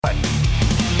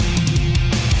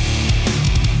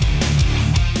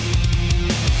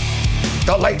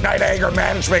The late night anger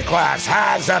management class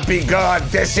has begun.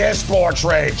 This is Sports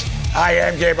Rage. I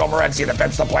am Gabriel Morency, the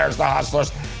pimps, the players, the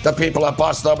hustlers, the people that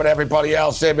bust them, and everybody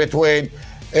else in between.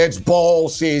 It's bowl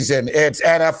season. It's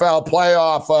NFL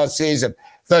playoff season.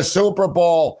 The Super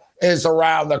Bowl is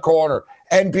around the corner.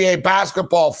 NBA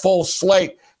basketball, full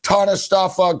slate. Ton of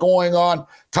stuff going on.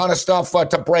 Ton of stuff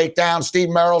to break down. Steve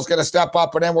Merrill's going to step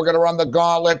up, and then we're going to run the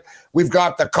gauntlet. We've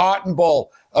got the Cotton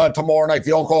Bowl tomorrow night.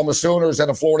 The Oklahoma Sooners and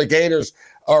the Florida Gators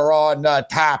are on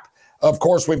tap. Of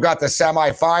course, we've got the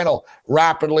semifinal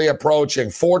rapidly approaching.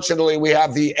 Fortunately, we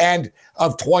have the end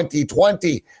of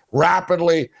 2020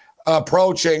 rapidly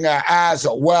approaching as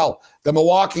well. The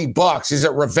Milwaukee Bucks, is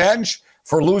it revenge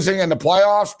for losing in the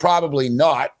playoffs? Probably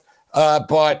not.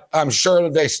 But I'm sure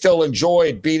that they still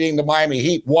enjoyed beating the Miami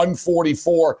Heat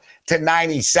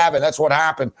 144-97. That's what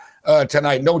happened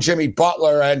tonight. No Jimmy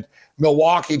Butler, and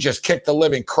Milwaukee just kicked the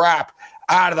living crap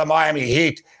out of the Miami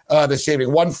Heat this evening.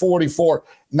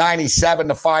 144-97,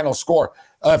 the final score.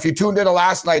 If you tuned into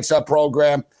last night's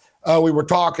program, we were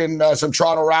talking some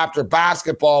Toronto Raptor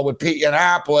basketball with Pete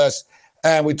Yiannopoulos,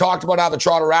 and we talked about how the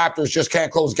Toronto Raptors just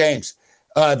can't close games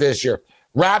this year.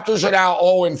 Raptors are now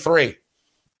 0-3.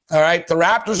 All right, the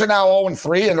Raptors are now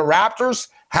 0-3, and the Raptors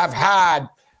have had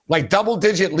like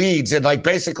double-digit leads in like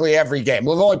basically every game.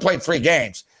 We've only played 3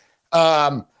 games.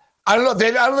 I don't know.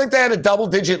 I don't think they had a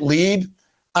double-digit lead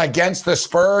against the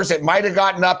Spurs. It might have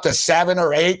gotten up to 7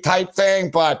 or 8 type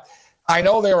thing, but I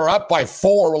know they were up by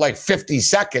 4 with like 50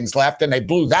 seconds left, and they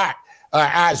blew that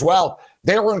as well.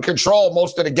 They were in control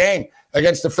most of the game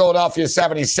against the Philadelphia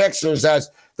 76ers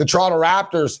as the Toronto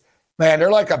Raptors. Man,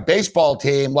 they're like a baseball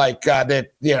team, like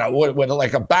that, you know, with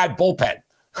like a bad bullpen.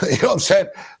 You know what I'm saying?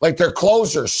 Like their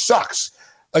closer sucks.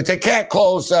 Like they can't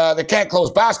close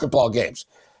basketball games.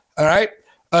 All right.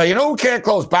 You know who can't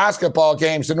close basketball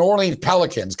games? The New Orleans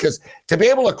Pelicans. Because to be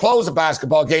able to close a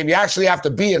basketball game, you actually have to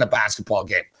be in a basketball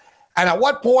game. And at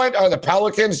what point are the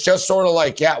Pelicans just sort of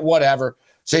like, yeah, whatever?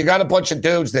 So you got a bunch of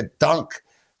dudes that dunk.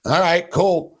 All right,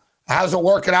 cool. How's it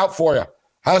working out for you?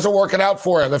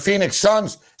 The Phoenix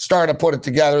Suns starting to put it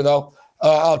together, though.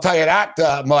 I'll tell you that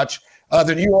much.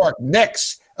 The New York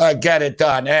Knicks get it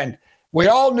done. And we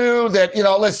all knew that, you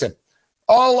know, listen,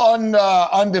 all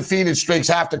undefeated streaks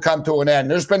have to come to an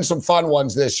end. There's been some fun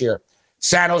ones this year.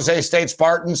 San Jose State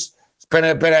Spartans, it's been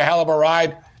a hell of a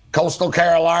ride. Coastal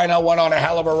Carolina went on a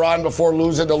hell of a run before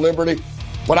losing to Liberty.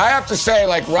 But I have to say,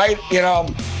 like, right, you know,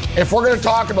 if we're going to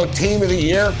talk about team of the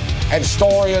year and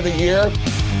story of the year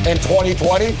in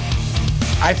 2020,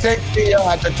 I think the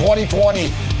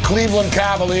 2020 Cleveland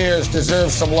Cavaliers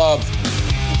deserve some love.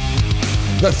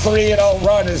 The 3-0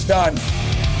 run is done.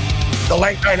 The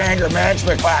late night anger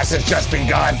management class has just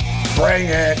begun. Bring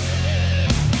it.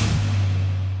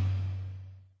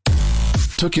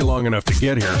 Took you long enough to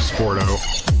get here, Sporto.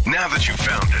 Now that you've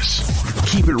found us,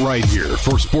 keep it right here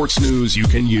for sports news you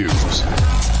can use.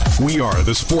 We are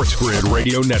the Sports Grid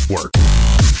Radio Network.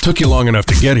 Took you long enough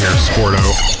to get here, Sporto.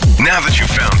 Now that you've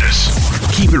found us,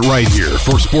 keep it right here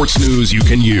for sports news you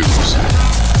can use.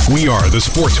 We are the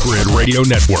Sports Grid Radio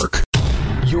Network.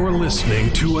 You're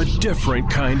listening to a different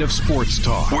kind of sports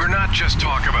talk. We're not just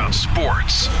talk about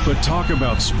sports, but talk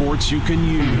about sports you can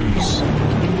use.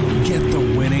 Get the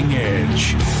winning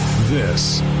edge.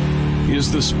 This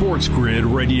is the Sports Grid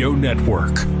Radio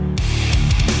Network.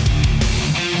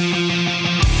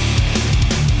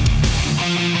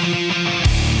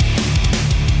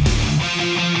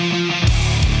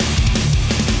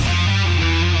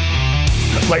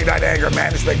 Late night anger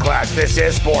management class. This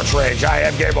is Sports Rage. I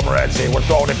am Gabriel Morency. We're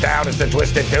throwing it down. It's the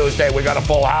Twisted Tuesday. We got a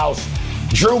full house.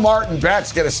 Drew Martin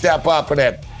Betts going to step up in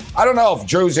it. I don't know if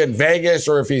Drew's in Vegas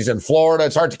or if he's in Florida.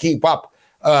 It's hard to keep up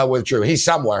with Drew. He's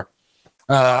somewhere.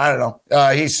 I don't know.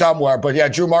 He's somewhere. But yeah,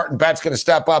 Drew Martin Betts going to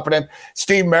step up in it.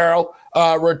 Steve Merrill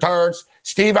returns.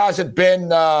 Steve hasn't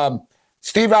been on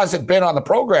the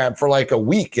program for like a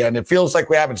week, and it feels like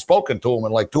we haven't spoken to him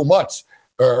in like 2 months.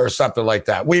 Or something like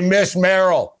that. We miss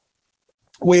Merrill.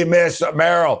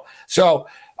 So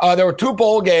there were 2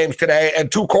 bowl games today,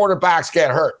 and 2 quarterbacks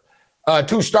get hurt.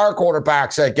 2 star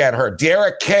quarterbacks get hurt.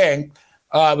 Derek King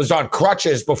was on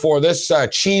crutches before this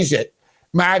Cheez-It.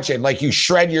 Imagine, like, you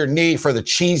shred your knee for the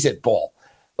Cheez-It Bowl.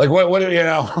 Like, what you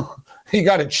know, he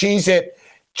got a Cheez-It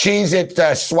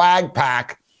swag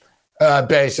pack,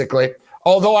 basically.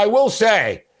 Although I will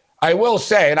say,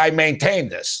 and I maintain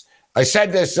this, I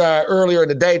said this earlier in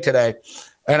the day today,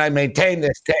 and I maintain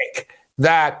this take,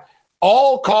 that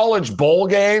all college bowl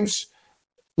games,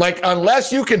 like,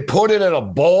 unless you can put it in a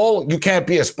bowl, you can't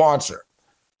be a sponsor.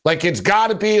 Like, it's got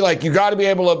to be, like, you got to be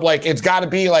able to, like, it's got to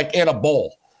be, like, in a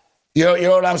bowl. You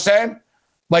know what I'm saying?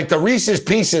 like the Reese's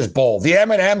Pieces Bowl, the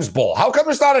M&M's Bowl. How come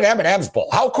it's not an M&M's Bowl?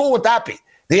 How cool would that be?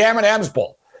 The M&M's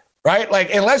Bowl, right?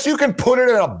 Like, unless you can put it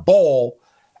in a bowl,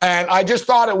 and I just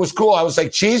thought it was cool. I was like,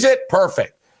 Cheez-It,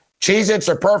 perfect. Cheez-Its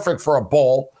are perfect for a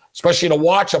bowl, especially to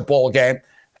watch a bowl game.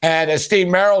 And as Steve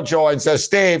Merrill joins us,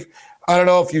 Steve, I don't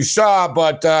know if you saw,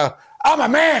 but I'm a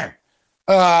man.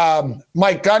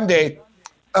 Mike Gundy,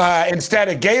 instead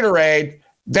of Gatorade,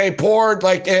 they poured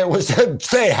like it was,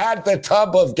 they had the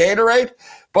tub of Gatorade,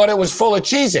 but it was full of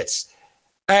Cheez-Its.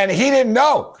 And he didn't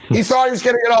know. He thought he was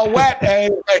going to get all wet.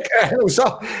 And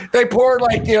they poured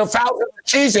thousands of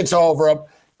Cheez-Its over him.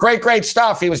 Great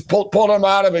stuff. He was pulled him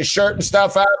out of his shirt and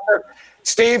stuff after.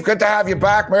 Steve, good to have you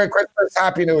back. Merry Christmas.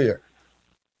 Happy New Year.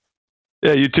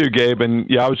 Yeah, you too, Gabe. And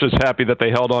yeah, I was just happy that they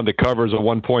held on to cover as a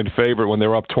 1-point favorite when they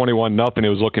were up 21-0. It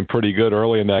was looking pretty good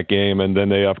early in that game. And then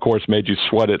they, of course, made you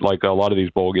sweat it like a lot of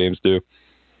these bowl games do.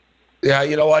 Yeah,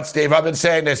 you know what, Steve? I've been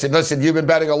saying this. And listen, you've been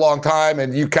betting a long time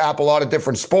and you cap a lot of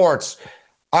different sports.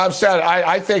 I've said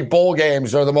I think bowl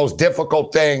games are the most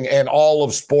difficult thing in all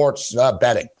of sports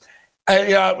betting.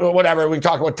 And, whatever. We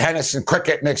talk about tennis and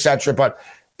cricket and et cetera. But,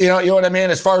 you know what I mean?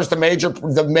 As far as the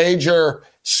major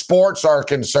sports are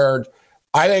concerned,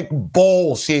 I think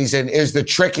bowl season is the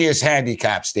trickiest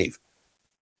handicap, Steve.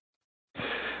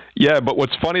 Yeah, but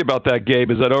what's funny about that,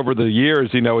 Gabe, is that over the years,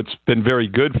 it's been very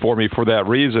good for me for that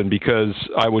reason, because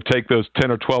I would take those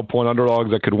 10 or 12-point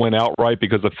underdogs that could win outright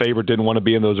because the favorite didn't want to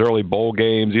be in those early bowl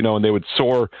games, and they would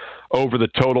soar over the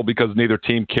total because neither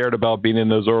team cared about being in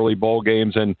those early bowl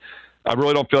games. And I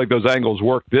really don't feel like those angles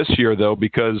work this year, though,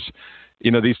 because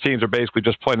these teams are basically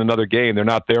just playing another game. They're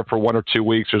not there for 1 or 2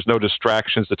 weeks. There's no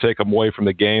distractions to take them away from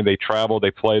the game. They travel,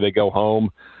 they play, they go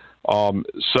home.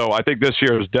 So I think this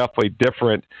year is definitely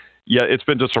different. Yeah, it's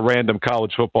been just a random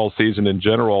college football season in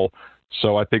general.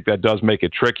 So I think that does make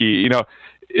it tricky.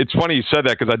 It's funny you said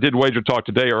that, because I did Wager Talk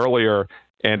today earlier,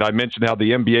 and I mentioned how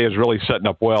the NBA is really setting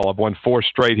up well. I've won 4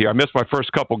 straight here. I missed my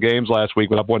first couple games last week,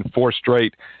 but I've won 4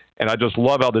 straight. And I just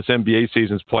love how this NBA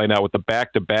season is playing out with the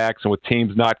back-to-backs and with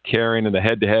teams not caring and the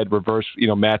head-to-head reverse,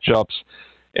 matchups.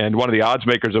 And one of the odds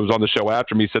makers that was on the show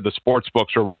after me said the sports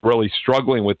books are really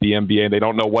struggling with the NBA and they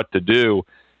don't know what to do.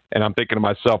 And I'm thinking to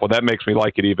myself, well, that makes me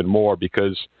like it even more,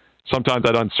 because sometimes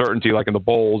that uncertainty, like in the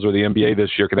bowls or the NBA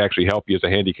this year, can actually help you as a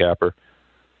handicapper.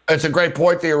 It's a great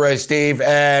point that you raised, Steve.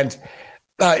 And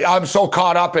I'm so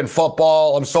caught up in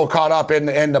football. I'm so caught up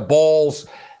in the bowls.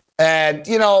 And,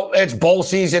 it's bowl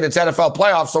season, it's NFL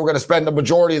playoffs, so we're going to spend the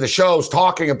majority of the shows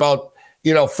talking about,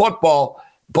 football.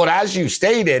 But as you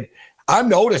stated, I'm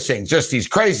noticing just these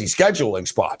crazy scheduling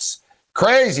spots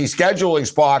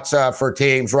for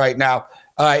teams right now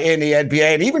in the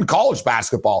NBA and even college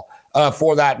basketball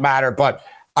for that matter. But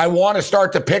I want to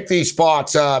start to pick these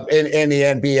spots in the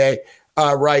NBA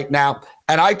right now.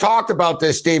 And I talked about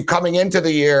this, Steve, coming into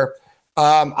the year.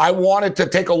 I wanted to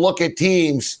take a look at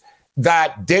teams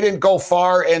that didn't go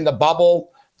far in the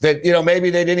bubble, that, maybe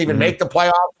they didn't even make the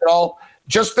playoffs at all.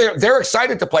 Just they're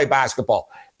excited to play basketball.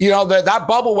 That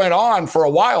bubble went on for a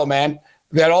while, man,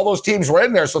 that all those teams were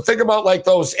in there. So think about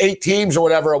those 8 teams or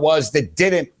whatever it was that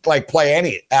didn't play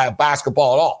any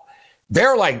basketball at all.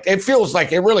 They're it feels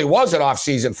like it really was an off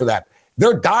season for them.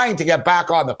 They're dying to get back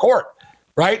on the court,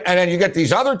 right? And then you get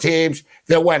these other teams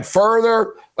that went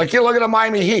further. You look at the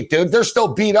Miami Heat, dude. They're still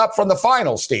beat up from the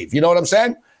finals, Steve. You know what I'm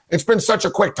saying? It's been such a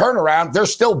quick turnaround. They're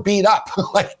still beat up.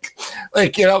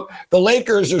 The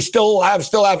Lakers are still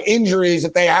have injuries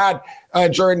that they had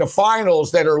during the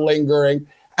finals that are lingering.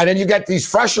 And then you get these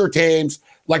fresher teams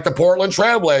like the Portland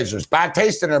Trailblazers, bad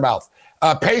taste in their mouth.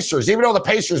 Pacers, even though the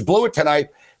Pacers blew it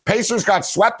tonight, Pacers got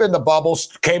swept in the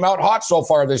bubbles, came out hot so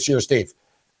far this year, Steve.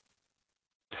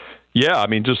 Yeah,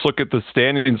 just look at the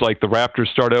standings. Like the Raptors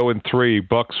start 0-3,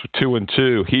 Bucks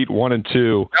 2-2, Heat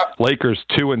 1-2, yep. Lakers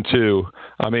 2-2.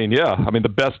 The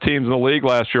best teams in the league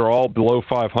last year are all below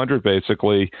 500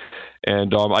 basically.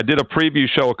 And I did a preview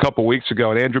show a couple weeks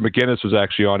ago, and Andrew McGinnis was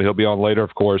actually on. He'll be on later,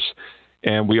 of course.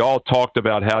 And we all talked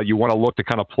about how you want to look to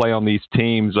kind of play on these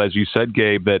teams, as you said,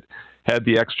 Gabe, that had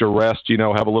the extra rest.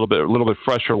 Have a little bit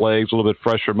fresher legs, a little bit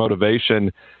fresher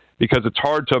motivation. Because it's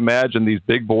hard to imagine these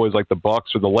big boys like the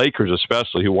Bucks or the Lakers,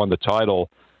 especially, who won the title,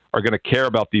 are going to care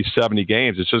about these 70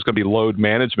 games. It's just going to be load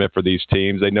management for these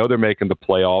teams. They know they're making the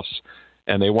playoffs,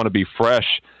 and they want to be fresh.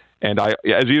 And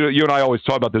as you and I always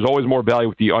talk about, there's always more value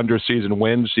with the under-season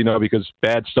wins, because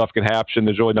bad stuff can happen.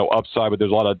 There's really no upside, but there's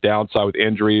a lot of downside with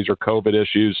injuries or COVID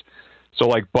issues. So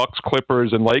like Bucks,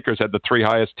 Clippers, and Lakers had the 3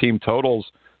 highest team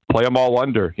totals. Play them all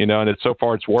under, and so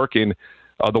far it's working.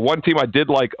 The one team I did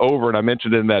like over, and I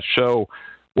mentioned it in that show,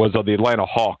 was the Atlanta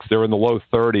Hawks. They're in the low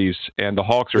 30s, and the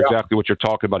Hawks are exactly what you're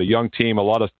talking about, a young team, a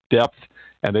lot of depth,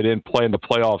 and they didn't play in the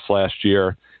playoffs last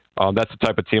year. That's the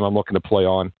type of team I'm looking to play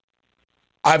on.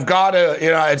 I've got to,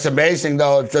 it's amazing,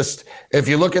 though, just if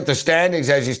you look at the standings,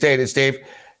 as you stated, Steve,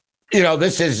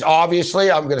 this is obviously,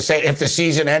 I'm going to say if the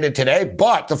season ended today,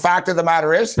 but the fact of the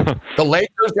matter is the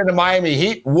Lakers and the Miami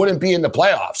Heat wouldn't be in the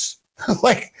playoffs.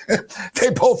 They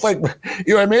both, you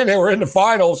know what I mean? They were in the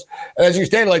finals, as you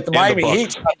stated, the Miami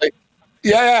Heat.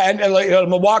 And the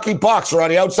Milwaukee Bucks are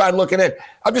on the outside looking in.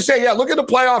 I'm just saying, look at the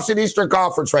playoffs in Eastern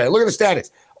Conference right now. Look at the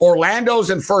standings. Orlando's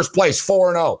in first place,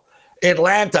 4-0.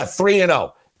 Atlanta,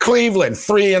 3-0. Cleveland,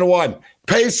 3-1.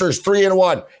 Pacers,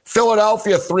 3-1.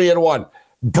 Philadelphia, 3-1.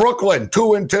 Brooklyn,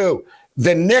 2-2.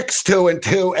 The Knicks,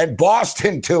 2-2. And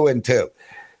Boston, 2-2.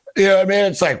 You know what I mean?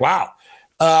 It's wow.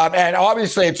 And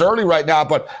obviously it's early right now,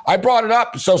 but I brought it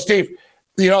up. So, Steve,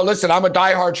 listen, I'm a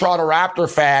diehard Toronto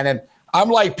Raptor fan, and I'm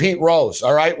like Pete Rose,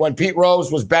 all right? When Pete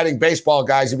Rose was betting baseball,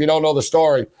 guys, if you don't know the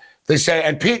story, they say,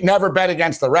 and Pete never bet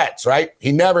against the Reds, right?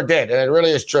 He never did, and it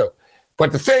really is true.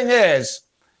 But the thing is,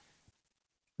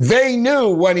 they knew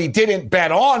when he didn't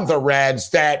bet on the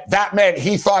Reds that meant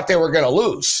he thought they were going to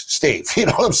lose, Steve. You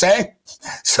know what I'm saying?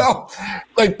 So,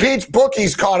 Pete's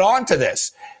bookies caught on to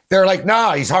this. They're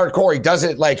nah, he's hardcore. He does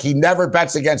it he never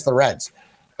bets against the Reds.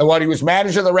 And when he was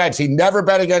manager of the Reds, he never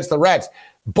bet against the Reds.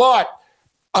 But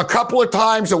a couple of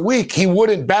times a week, he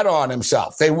wouldn't bet on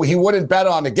himself. He wouldn't bet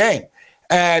on the game.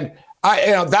 And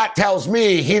that tells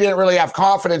me he didn't really have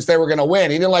confidence they were going to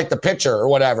win. He didn't like the pitcher or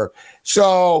whatever.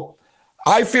 So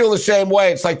I feel the same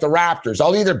way. It's like the Raptors.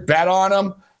 I'll either bet on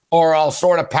them or I'll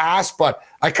sort of pass, but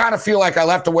I kind of feel like I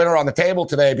left a winner on the table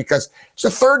today because it's the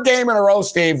third game in a row,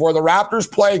 Steve, where the Raptors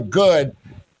play good.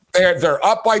 They're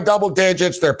up by double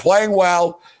digits. They're playing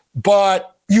well,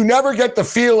 but you never get the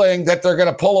feeling that they're going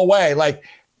to pull away.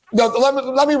 No,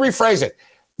 let me rephrase it.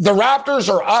 The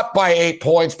Raptors are up by 8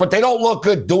 points, but they don't look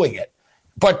good doing it.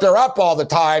 But they're up all the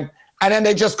time, and then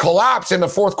they just collapse in the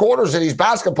fourth quarters of these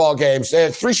basketball games.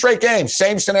 3 straight games,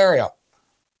 same scenario.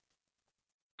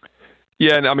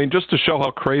 Yeah, and just to show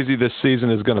how crazy this season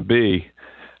is going to be,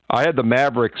 I had the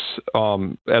Mavericks,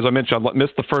 as I mentioned, I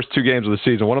missed the first 2 games of the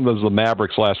season. One of them was the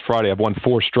Mavericks last Friday. I've won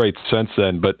 4 straight since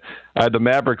then, but I had the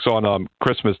Mavericks on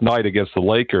Christmas night against the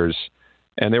Lakers,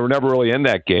 and they were never really in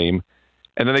that game.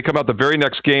 And then they come out the very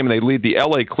next game, and they lead the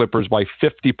LA Clippers by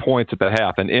 50 points at the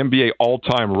half, an NBA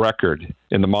all-time record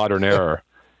in the modern era.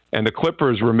 And the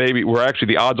Clippers were actually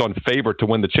the odds-on favorite to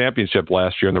win the championship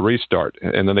last year in the restart.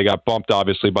 And then they got bumped,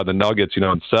 obviously, by the Nuggets,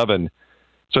 in 7.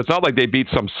 So it's not like they beat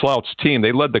some slouch team.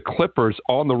 They led the Clippers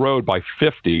on the road by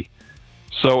 50.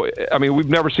 So, we've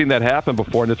never seen that happen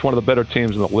before, and it's one of the better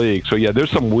teams in the league. So, yeah,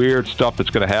 there's some weird stuff that's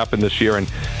going to happen this year. And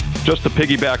just to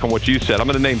piggyback on what you said, I'm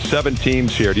going to name 7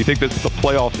 teams here. Do you think this is the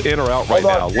playoffs in or out right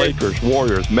now? Lakers,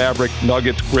 Warriors, Mavericks,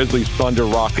 Nuggets, Grizzlies, Thunder,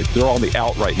 Rockets. They're all in the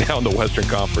out right now in the Western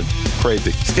Conference.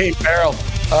 Crazy. Steve Merrill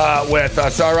with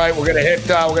us. All right, we're going to hit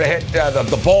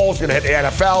the Bulls, we're going to hit the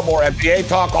NFL, more NBA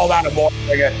talk, all that and more.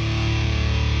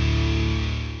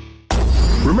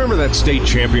 Remember that state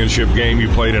championship game you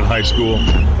played in high school?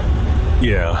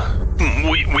 Yeah.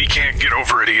 We can't get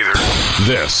over it either.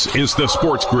 This is the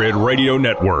Sports Grid Radio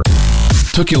Network.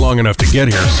 Took you long enough to get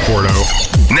here, Sporto.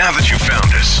 Now that you've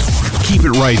found us, keep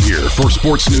it right here for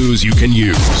sports news you can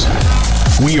use.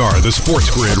 We are the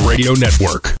Sports Grid Radio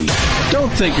Network.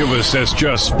 Don't think of us as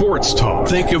just sports talk.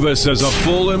 Think of us as a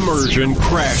full immersion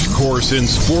crash course in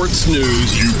sports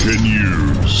news you can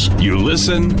use. You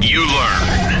listen, you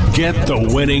learn. Get the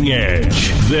winning edge.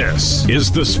 This is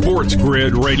the Sports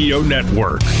Grid Radio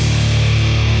Network.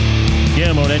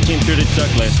 Yeah, Mo, that team sure did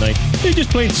suck last night. They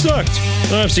just plain sucked.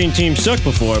 I've seen teams suck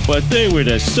before, but they were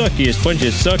the suckiest bunch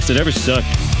of sucks that ever sucked.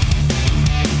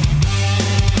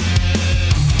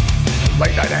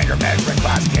 Late Night Anger Management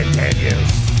class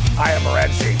continues. I am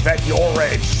Morency. Vent your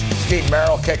rage. Steve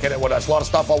Merrill kicking it with us. A lot of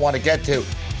stuff I want to get to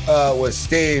with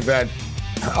Steve. And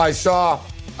I saw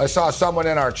someone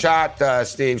in our chat,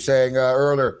 Steve, saying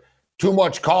earlier, too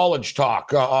much college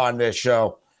talk on this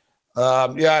show.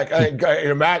 Can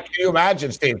you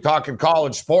imagine, Steve, talking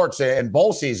college sports in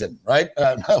bowl season, right?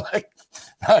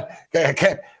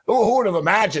 Who would have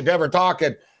imagined ever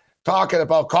talking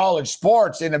about college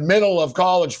sports in the middle of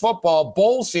college football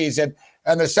bowl season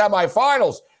and the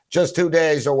semifinals just 2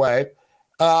 days away?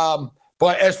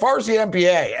 But as far as the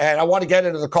NBA, and I want to get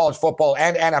into the college football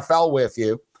and NFL with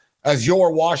you, as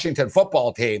your Washington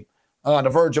football team on the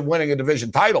verge of winning a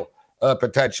division title,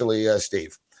 potentially,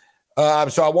 Steve.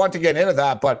 So I want to get into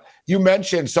that, but you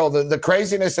mentioned, the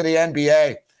craziness of the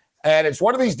NBA, and it's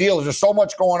one of these deals. There's so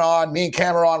much going on. Me and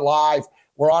Cam are on live.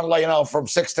 We're on, from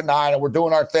 6 to 9, and we're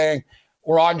doing our thing.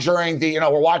 We're on during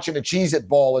we're watching the Cheez-It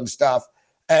Bowl and stuff.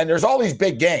 And there's all these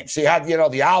big games. So you had,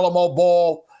 the Alamo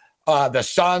Bowl, the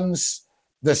Suns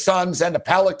and the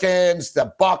Pelicans,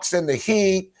 the Bucks and the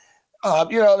Heat.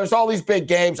 There's all these big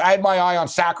games. I had my eye on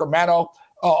Sacramento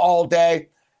all day.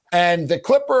 And the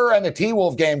Clipper and the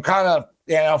T-Wolf game kind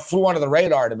of, flew under the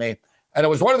radar to me. And it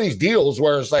was one of these deals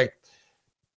where it's like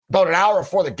about an hour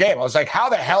before the game, I was like, how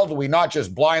the hell do we not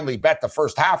just blindly bet the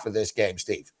first half of this game,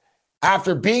 Steve?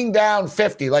 After being down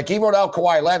 50, like even without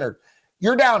Kawhi Leonard,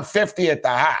 you're down 50 at the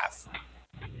half.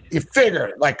 You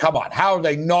figure, like, come on, how are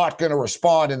they not going to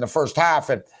respond in the first half?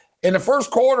 And in the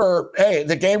first quarter, hey,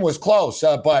 the game was close.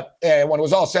 But when it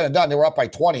was all said and done, they were up by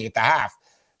 20 at the half.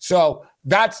 So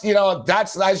that's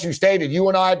as you stated, you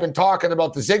and I have been talking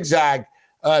about the zigzag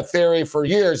theory for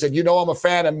years. And I'm a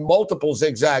fan of multiple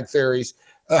zigzag theories,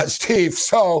 Steve.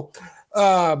 So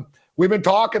we've been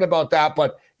talking about that.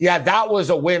 But, yeah, that was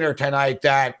a winner tonight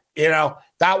that,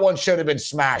 that one should have been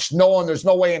smashed. There's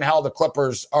no way in hell the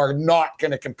Clippers are not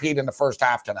going to compete in the first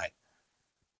half tonight.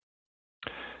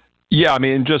 Yeah, I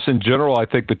mean, just in general, I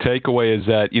think the takeaway is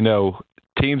that,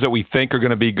 teams that we think are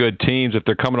going to be good teams, if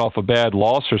they're coming off a bad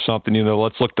loss or something,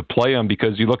 let's look to play them,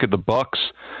 because you look at the Bucks,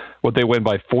 what they win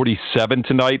by 47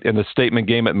 tonight in the statement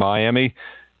game at Miami.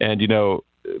 And,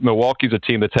 Milwaukee's a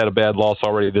team that's had a bad loss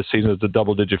already this season as a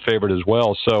double-digit favorite as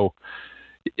well. So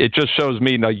it just shows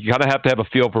me, you kind of have to have a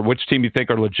feel for which team you think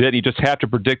are legit. You just have to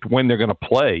predict when they're going to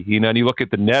play. And you look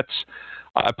at the Nets.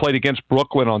 I played against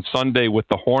Brooklyn on Sunday with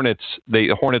the Hornets.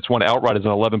 The Hornets won outright as an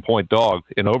 11-point dog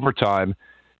in overtime.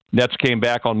 Nets came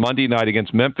back on Monday night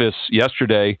against Memphis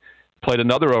yesterday, played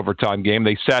another overtime game.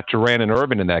 They sat Durant and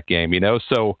Irvin in that game,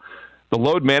 So the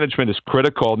load management is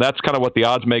critical, and that's kind of what the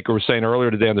odds maker was saying earlier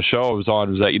today on the show I was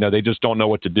on, is that, they just don't know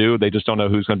what to do. They just don't know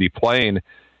who's going to be playing.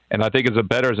 And I think as a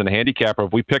bettor, as a handicapper,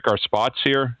 if we pick our spots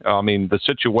here,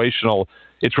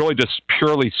 it's really just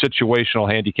purely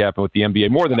situational handicapping with the NBA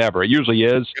more than ever. It usually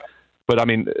is. But,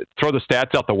 throw the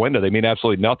stats out the window. They mean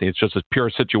absolutely nothing. It's just a pure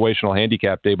situational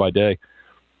handicap day by day.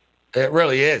 It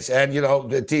really is. And,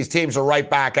 these teams are right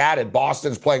back at it.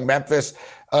 Boston's playing Memphis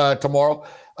tomorrow.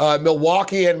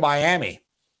 Milwaukee and Miami.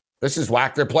 This is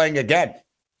whack. They're playing again.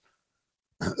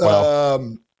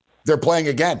 Wow. They're playing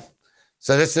again.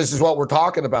 So this is what we're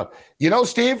talking about.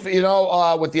 Steve, with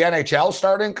the NHL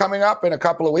starting coming up in a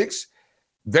couple of weeks,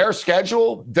 their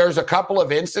schedule, there's a couple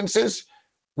of instances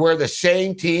where the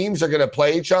same teams are going to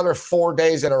play each other 4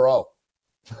 days in a row.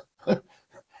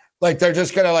 Like they're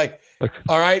just going to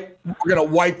all right, we're going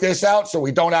to wipe this out so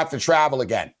we don't have to travel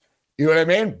again. You know what I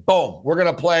mean? Boom. We're going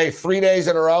to play 3 days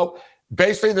in a row.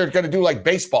 Basically, they're going to do like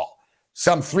baseball.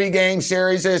 Some 3-game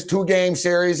series, 2-game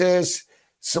series.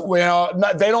 So,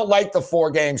 they don't like the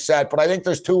 4-game set, but I think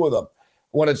there's 2 of them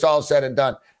when it's all said and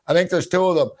done. I think there's 2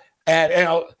 of them. And,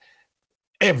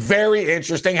 a very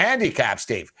interesting handicap,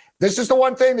 Steve. This is the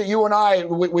one thing that you and I,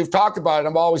 we've talked about, and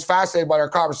I'm always fascinated by our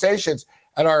conversations.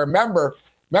 And I remember,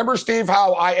 Steve,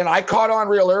 how I caught on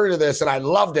real early to this, and I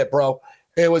loved it, bro.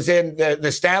 It was in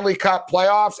the Stanley Cup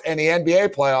playoffs and the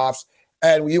NBA playoffs.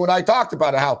 And you and I talked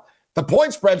about it, how the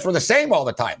point spreads were the same all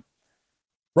the time.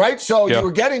 Right? So you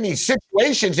were getting these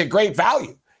situations at great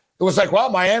value. It was like, well,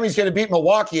 Miami's going to beat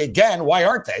Milwaukee again. Why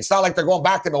aren't they? It's not like they're going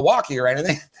back to Milwaukee or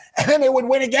anything. And then they would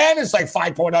win again. It's like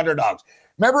 5-point underdogs.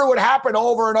 Remember, it would happen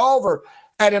over and over.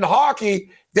 And in hockey,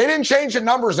 they didn't change the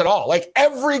numbers at all. Like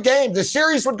every game, the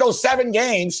series would go 7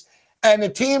 games, and the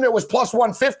team that was plus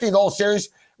 150 the whole series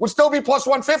would still be plus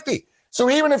 150.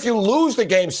 So even if you lose the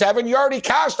game 7, you already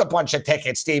cashed a bunch of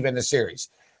tickets, Steve, in the series.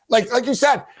 Like you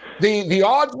said, the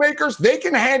odds makers, they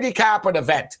can handicap an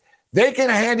event. They can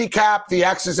handicap the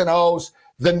X's and O's,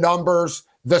 the numbers,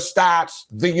 the stats,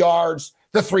 the yards,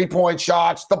 the 3-point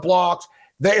shots, the blocks.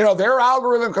 Their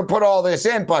algorithm can put all this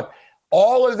in, but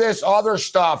all of this other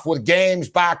stuff with games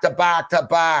back to back to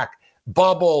back,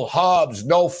 bubble, hubs,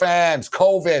 no fans,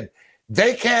 COVID,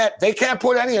 they can't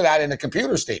put any of that in the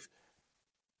computer, Steve.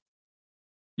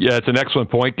 Yeah, it's an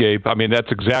excellent point, Gabe.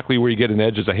 That's exactly where you get an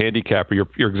edge as a handicapper.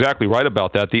 You're exactly right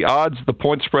about that. The odds, the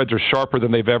point spreads are sharper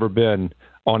than they've ever been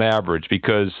on average,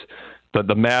 because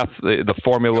the math, the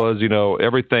formulas,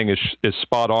 everything is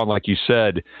spot on, like you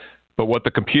said. But what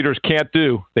the computers can't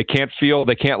do, they can't feel,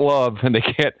 they can't love, and they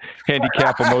can't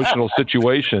handicap emotional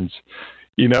situations.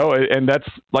 And that's,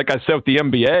 like I said, with the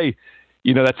NBA,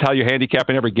 that's how you're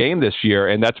handicapping every game this year.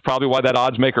 And that's probably why that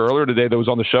odds maker earlier today that was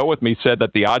on the show with me said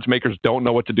that the odds makers don't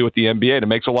know what to do with the NBA. And it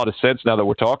makes a lot of sense now that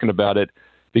we're talking about it,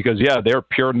 because, they're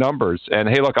pure numbers. And,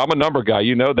 hey, look, I'm a number guy.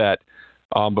 You know that.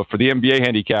 But for the NBA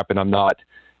handicapping, I'm not.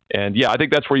 And, I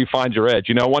think that's where you find your edge.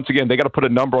 Once again, they got to put a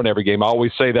number on every game. I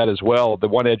always say that as well. The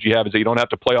one edge you have is that you don't have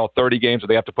to play all 30 games, or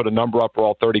they have to put a number up for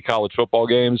all 30 college football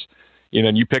games.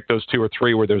 and you pick those 2 or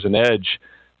 3 where there's an edge.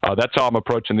 That's how I'm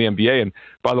approaching the NBA. And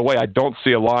by the way, I don't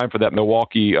see a line for that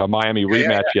Milwaukee-Miami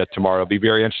rematch yet tomorrow. It'll be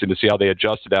very interesting to see how they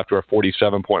adjusted after a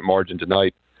 47-point margin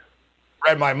tonight.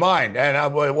 Read my mind.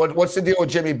 And what's the deal with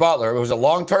Jimmy Butler? It was a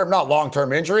not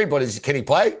long-term injury, but can he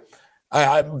play?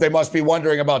 They must be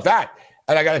wondering about that.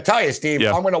 And I got to tell you, Steve,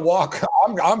 I'm going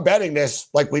to I'm betting this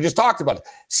like we just talked about.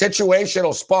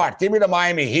 Situational spot. Give me the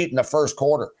Miami Heat in the first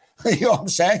quarter. You know what I'm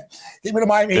saying? Give me the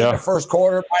Miami Heat in the first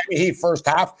quarter, Miami Heat first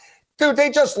half. Dude, they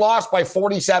just lost by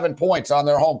 47 points on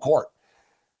their home court.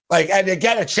 And to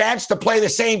get a chance to play the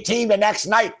same team the next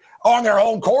night on their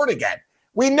home court again.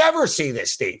 We never see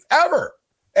this, Steve, ever.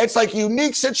 It's like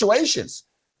unique situations.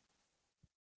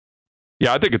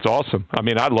 Yeah, I think it's awesome. I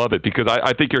mean, I love it because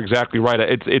I think you're exactly right.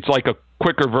 It's like a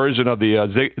quicker version of the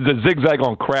zigzag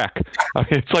on crack. I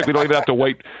mean, it's like we don't even have to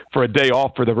wait for a day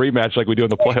off for the rematch like we do in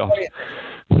the playoffs.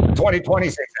 2020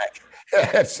 zigzag.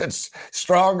 It's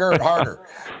stronger and harder.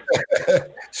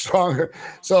 Stronger.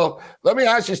 So let me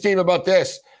ask you, Steve, about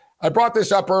this. I brought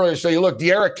this up earlier. So you look,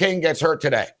 De'Aaron King gets hurt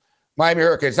today. Miami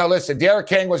Hurricanes. Now, listen, De'Aaron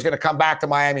King was going to come back to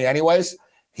Miami anyways.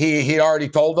 He already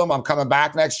told them, I'm coming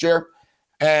back next year.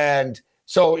 And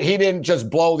so he didn't just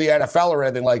blow the NFL or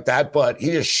anything like that, but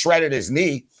he just shredded his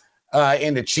knee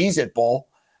in the Cheez-It Bowl.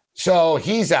 So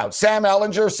he's out. Sam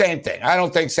Ehlinger, same thing. I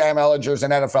don't think Sam Ehlinger's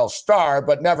an NFL star,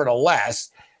 but nevertheless,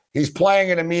 he's playing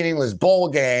in a meaningless bowl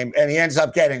game, and he ends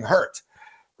up getting hurt,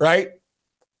 right?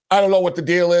 I don't know what the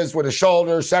deal is with his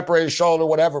shoulder, separated shoulder,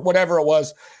 whatever it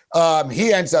was.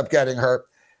 He ends up getting hurt.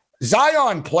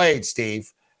 Zion played, Steve.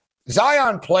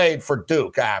 Zion played for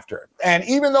Duke after. And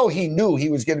even though he knew he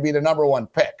was going to be the number 1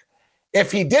 pick,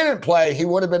 if he didn't play, he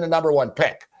would have been the number 1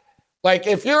 pick. Like,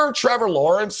 if you're Trevor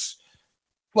Lawrence,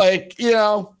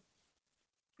 you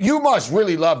must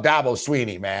really love Dabo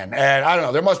Swinney, man. And I don't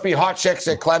know, there must be hot chicks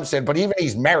at Clemson, but even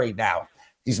he's married now.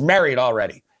 He's married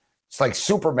already. It's like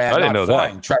Superman. I didn't know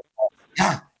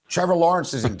that. Trevor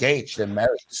Lawrence is engaged and married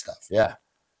and stuff. Yeah.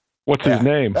 What's his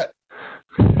name?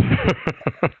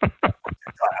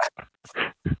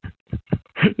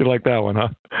 You like that one, huh?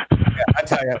 Yeah, I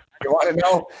tell you. You want to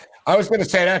know? I was going to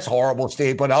say that's horrible,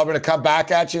 Steve, but I'm going to come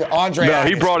back at you. Andre No, Agassi.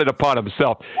 He brought it upon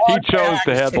himself. He chose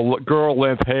to have the girl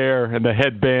length hair and the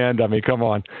headband. I mean, come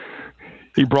on.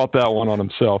 He brought that one on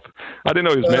himself. I didn't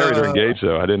know he was married or engaged,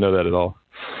 though. I didn't know that at all.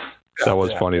 That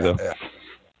was funny, though.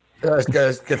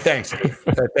 Good. Thanks, Steve.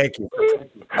 Thank you.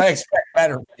 I expect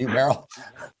better from you, Merrill.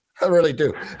 I really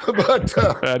do.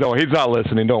 But no, he's not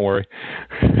listening. Don't worry.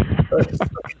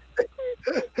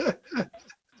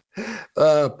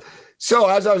 So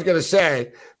as I was going to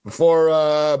say before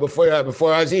I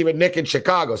was even nicking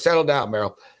Chicago, settle down,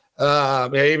 Merrill.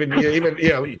 Even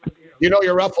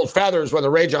your ruffled feathers when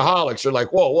the Rageaholics are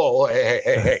like, whoa,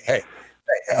 hey.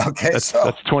 Okay, that's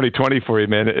 2020 for you,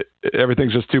 man.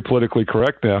 Everything's just too politically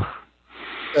correct now.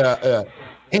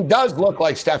 He does look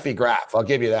like Steffi Graf. I'll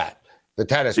give you that. The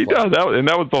tennis player. He does, that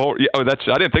was the whole. I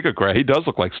didn't think of Graf. He does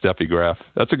look like Steffi Graf.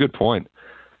 That's a good point.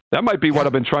 That might be what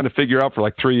I've been trying to figure out for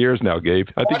like 3 years now, Gabe.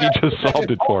 I think you just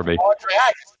solved it for me.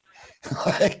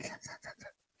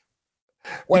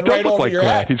 Went he does right look over like your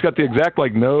Graf. head. He's got the exact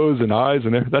like nose and eyes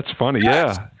and everything. That's funny.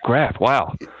 Yes. Yeah, Graf.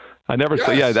 Wow. I never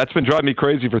say. Yeah, that's been driving me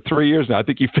crazy for 3 years now. I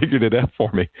think you figured it out for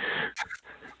me.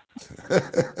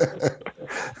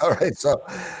 All right. So,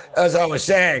 as I was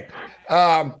saying,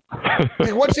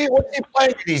 what's he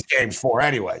playing in these games for,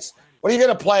 anyways? What are you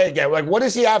going to play again? Like, what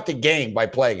does he have to gain by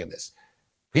playing in this?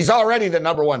 He's already the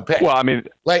number 1 pick. Well, I mean,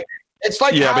 it's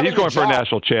like but he's going for a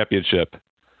national championship.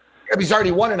 Yeah, he's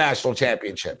already won a national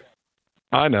championship.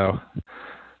 I know.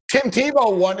 Tim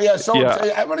Tebow won. Yeah. So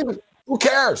who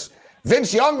cares?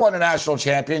 Vince Young won a national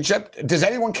championship. Does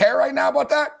anyone care right now about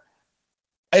that?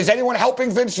 Is anyone helping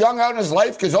Vince Young out in his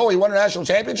life because, he won a national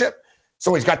championship?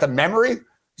 So he's got the memory?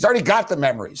 He's already got the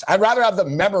memories. I'd rather have the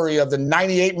memory of the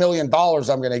 $98 million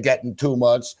I'm going to get in 2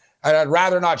 months, and I'd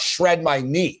rather not shred my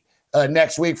knee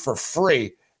next week for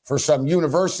free for some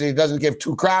university that doesn't give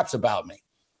 2 craps about me.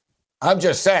 I'm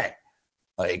just saying.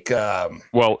 Here's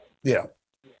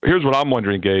what I'm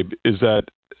wondering, Gabe, is that,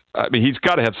 he's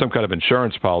got to have some kind of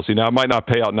insurance policy. Now, it might not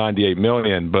pay out $98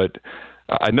 million, but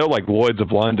I know like Lloyd's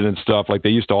of London and stuff, like they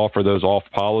used to offer those off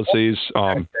policies.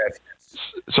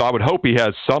 So I would hope he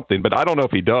has something, but I don't know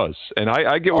if he does. And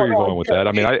I get where you're going with that.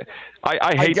 I mean,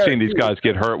 I hate seeing these guys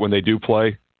get hurt when they do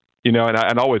play, and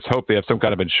I always hope they have some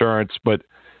kind of insurance. But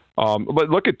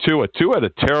look at Tua. Tua had a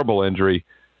terrible injury.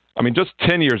 I mean, just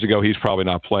 10 years ago, he's probably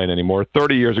not playing anymore.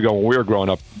 30 years ago when we were growing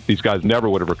up, these guys never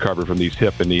would have recovered from these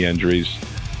hip and knee injuries.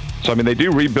 So, I mean, they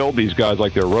do rebuild these guys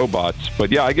like they're robots.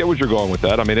 But, yeah, I get what you're going with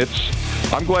that. I mean,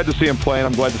 I'm glad to see him playing.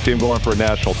 I'm glad to see him going for a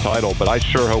national title. But I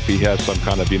sure hope he has some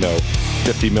kind of,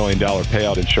 $50 million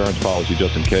payout insurance policy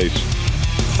just in case.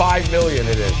 $5 million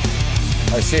it is.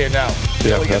 I see it now.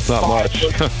 Yeah, that's not much.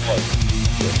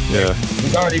 Yeah.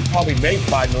 He's already probably made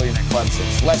 $5 million at Clemson.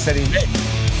 It's less than he made.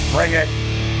 Bring it.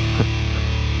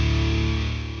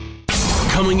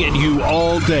 Coming at you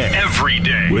all day, every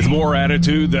day, with more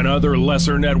attitude than other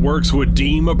lesser networks would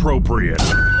deem appropriate.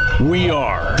 We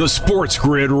are the Sports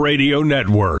Grid Radio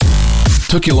Network.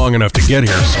 Took you long enough to get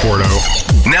here, Sporto.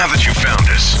 Now that you found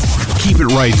us, keep it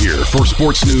right here for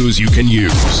sports news you can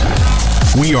use.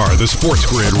 We are the Sports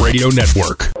Grid Radio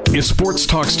Network. If sports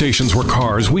talk stations were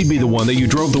cars, we'd be the one that you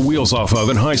drove the wheels off of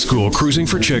in high school, cruising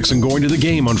for chicks and going to the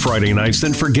game on Friday nights,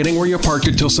 then forgetting where you parked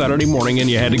it till Saturday morning and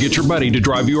you had to get your buddy to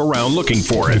drive you around looking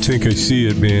for it. I think I see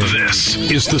it, man. This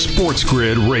is the Sports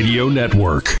Grid Radio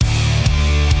Network.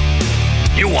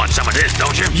 You want some of this,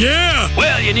 don't you? Yeah!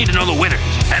 Well, you need to know the winners,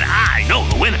 and I know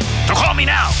the winners. So call me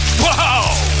now. Whoa!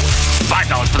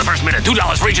 $5 for the first minute,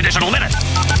 $2 for each additional minute.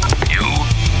 You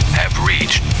have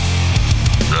reached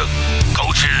the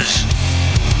coach's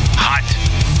hot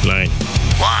Line.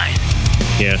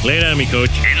 Yeah, lay it on me,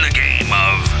 Coach. in the game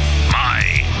of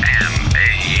Miami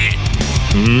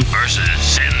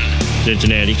versus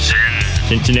Cincinnati.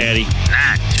 Cincinnati.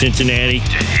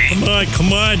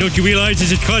 Come on. Don't you realize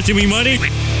this is costing me money?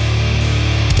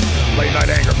 Late Night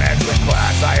Anger Management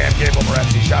class. I am Gabriel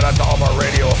Morency. Shout out to all of our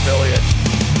radio affiliates.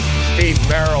 Steve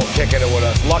Merrill kicking it with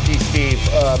us. Lucky Steve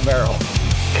Merrill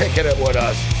kicking it with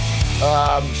us.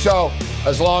 So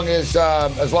as long as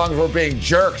we're being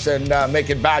jerks and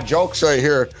making bad jokes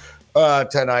here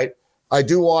tonight, I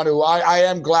do want to. I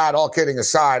am glad. All kidding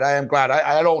aside, I am glad.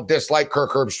 I don't dislike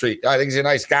Kirk Herbstreit. I think he's a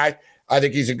nice guy. I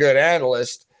think he's a good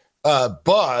analyst.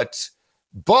 But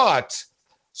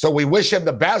so we wish him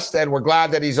the best, and we're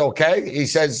glad that he's okay. He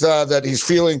says that he's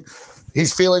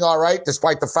feeling all right,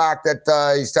 despite the fact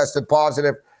that he's tested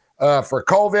positive for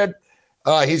COVID.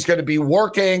 He's going to be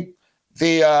working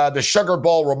the Sugar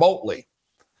Bowl remotely.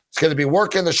 He's going to be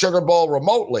working the Sugar Bowl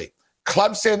remotely.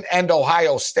 Clemson and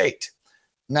Ohio State.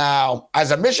 Now,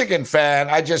 as a Michigan fan,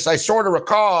 I sort of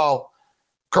recall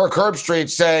Kirk Herbstreit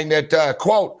saying that,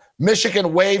 quote,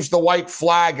 Michigan waves the white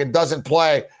flag and doesn't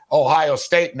play Ohio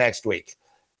State next week,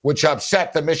 which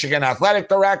upset the Michigan athletic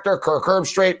director, Kirk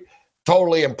Herbstreit.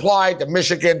 Totally implied that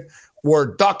Michigan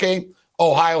were ducking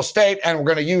Ohio State and we're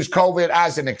going to use COVID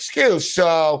as an excuse.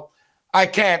 So I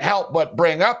can't help but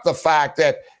bring up the fact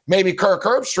that maybe Kirk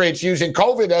Herbstreit's using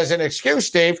COVID as an excuse,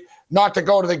 Steve, not to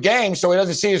go to the game so he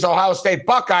doesn't see his Ohio State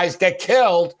Buckeyes get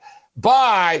killed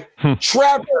by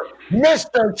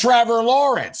Mr. Trevor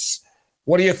Lawrence.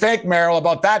 What do you think, Merrill,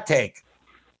 about that take?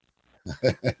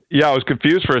 Yeah, I was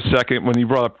confused for a second when you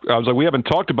brought up. I was like, we haven't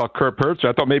talked about Kirk Herbstreit.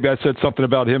 I thought maybe I said something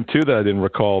about him too that I didn't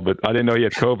recall, but I didn't know he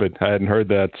had COVID. I hadn't heard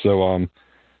that. So,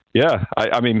 yeah,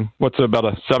 I mean, what's about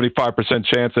a 75%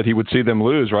 chance that he would see them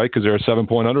lose, right? Because they're a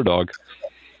 7-point underdog.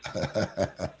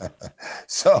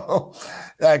 So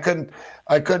I couldn't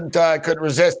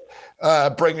resist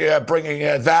bringing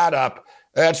that up.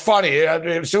 It's funny.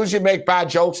 As soon as you make bad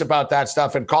jokes about that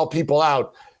stuff and call people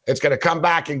out, it's going to come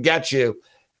back and get you.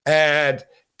 And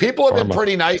people have been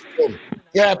pretty nice to him.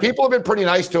 Yeah, people have been pretty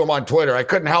nice to him on Twitter. I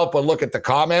couldn't help but look at the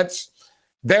comments.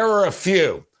 There were a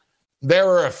few. There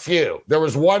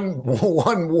was one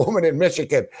woman in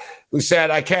Michigan who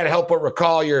said, I can't help but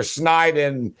recall your snide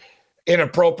and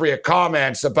inappropriate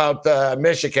comments about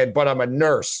Michigan, but I'm a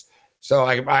nurse. So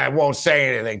I won't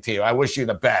say anything to you. I wish you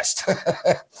the best.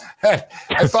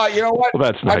 I thought, you know what? Well,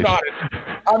 that's nice.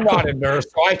 I'm not a nurse,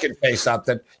 so I can say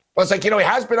something. But it's like, he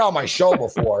has been on my show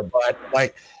before, but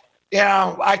like,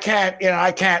 I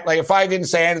can't, like, if I didn't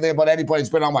say anything about anybody who's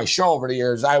been on my show over the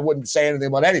years, I wouldn't say anything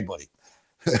about anybody.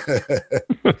 I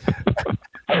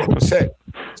wouldn't say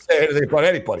anything about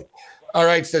anybody. All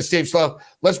right, so Steve, so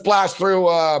let's blast through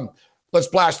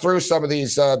some of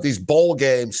these bowl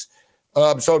games.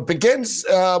 So it begins.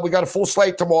 We got a full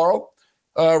slate tomorrow.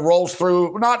 Rolls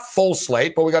through, not full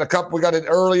slate, but we got an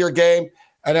earlier game,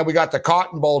 and then we got the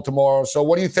Cotton Bowl tomorrow. So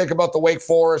what do you think about the Wake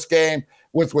Forest game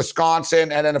with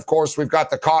Wisconsin? And then, of course, we've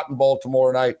got the Cotton Bowl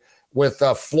tomorrow night with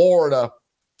Florida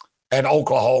and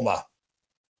Oklahoma.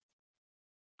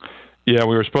 Yeah,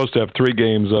 we were supposed to have 3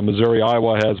 games. Missouri,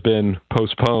 Iowa has been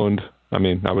postponed. I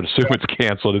mean, I would assume it's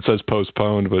canceled. It says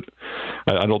postponed, but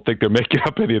I don't think they're making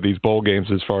up any of these bowl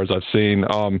games as far as I've seen.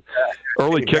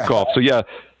 Early kickoff. So, yeah,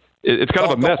 it's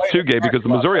kind of a mess, too, Gabe, because the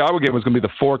Missouri-Iowa game was going to be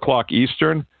the 4 o'clock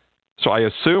Eastern. So I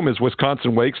assume is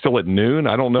Wisconsin-Wake still at noon?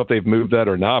 I don't know if they've moved that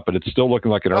or not, but it's still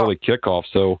looking like an early kickoff.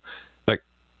 So, like,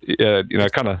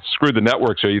 kind of screwed the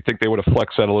network. So you think they would have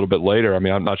flexed that a little bit later. I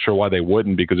mean, I'm not sure why they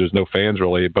wouldn't because there's no fans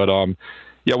really. But,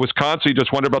 Wisconsin, you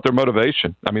just wonder about their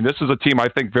motivation. I mean, this is a team I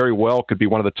think very well could be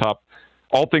one of the top,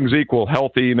 all things equal,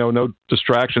 healthy, no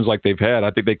distractions like they've had.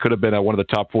 I think they could have been one of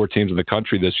the top 4 teams in the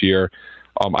country this year.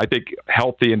 I think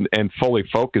healthy and fully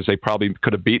focused, they probably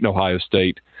could have beaten Ohio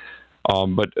State.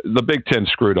 But the Big Ten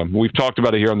screwed them. We've talked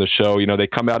about it here on the show. They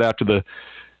come out after the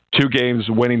 2 games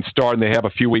winning start and they have a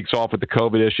few weeks off with the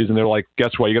COVID issues. And they're like,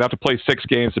 guess what? You're going to have to play 6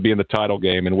 games to be in the title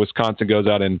game. And Wisconsin goes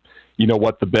out and,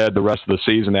 the bed the rest of the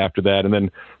season after that. And then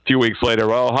a few weeks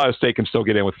later, Ohio State can still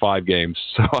get in with 5 games.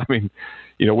 So, I mean,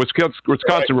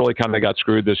 Wisconsin really kind of got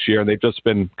screwed this year, and they've just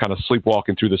been kind of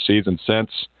sleepwalking through the season since.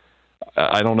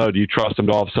 I don't know. Do you trust them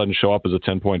to all of a sudden show up as a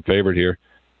 10-point favorite here?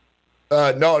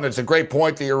 No, and it's a great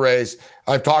point that you raised.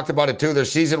 I've talked about it too. Their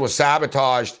season was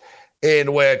sabotaged,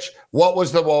 in which what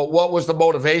was the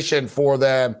motivation for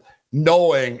them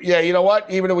knowing, you know what?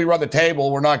 Even if we run the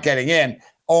table, we're not getting in.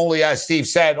 Only, as Steve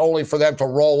said, only for them to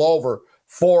roll over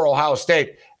for Ohio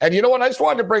State. And you know what? I just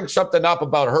wanted to bring something up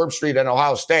about Herb Street and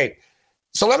Ohio State.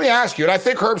 So let me ask you, and I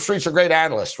think Herb Street's a great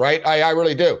analyst, right? I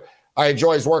really do. I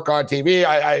enjoy his work on TV.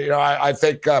 I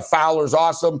think Fowler's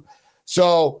awesome.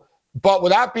 So, but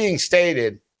with that being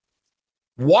stated,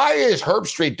 why is Herb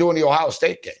Street doing the Ohio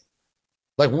State game?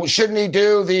 Like, shouldn't he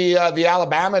do the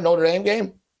Alabama and Notre Dame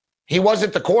game? He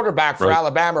wasn't the quarterback for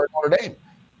Alabama or Notre Dame.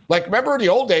 Like, remember in the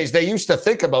old days, they used to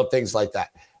think about things like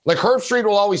that. Like Herb Street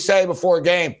will always say before a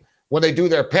game when they do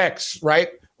their picks, right?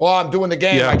 Well, I'm doing the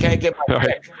game. Yeah. I can't get my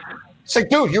pick. It's like,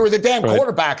 dude, you were the damn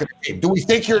quarterback of the game. Do we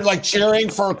think you're like cheering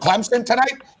for Clemson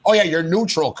tonight? Oh, yeah, you're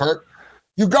neutral, Kurt.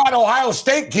 You got Ohio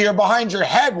State gear behind your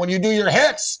head when you do your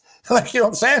hits. Like, you know what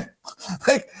I'm saying?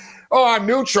 Like, oh, I'm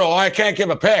neutral. I can't give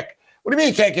a pick. What do you mean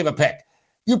you can't give a pick?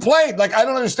 You played. Like, I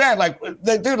don't understand. Like,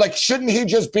 dude, like, shouldn't he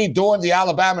just be doing the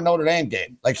Alabama-Notre Dame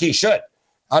game? Like, he should.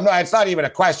 It's not even a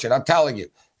question. I'm telling you.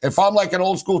 If I'm like an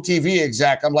old school TV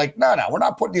exec, I'm like, no, we're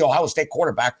not putting the Ohio State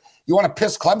quarterback. You want to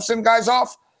piss Clemson guys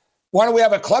off? Why don't we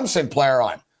have a Clemson player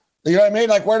on? You know what I mean?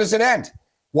 Like, where does it end?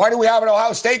 Why do we have an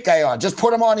Ohio State guy on? Just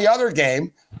put him on the other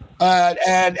game.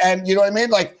 And you know what I mean?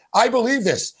 Like, I believe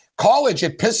this. College,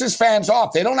 it pisses fans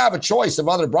off. They don't have a choice of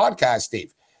other broadcasts,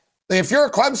 Steve. If you're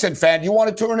a Clemson fan, you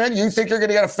want to tune in, you think you're going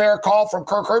to get a fair call from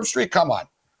Kirk Herbstreit? Come on.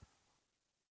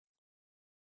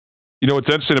 You know, what's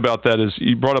interesting about that is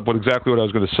you brought up exactly what I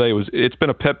was going to say. It's been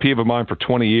a pet peeve of mine for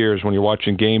 20 years when you're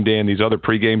watching Game Day and these other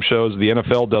pregame shows. The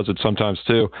NFL does it sometimes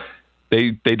too.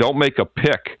 They don't make a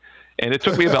pick. And it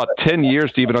took me about 10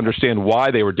 years to even understand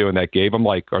why they were doing that game. I'm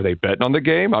like, are they betting on the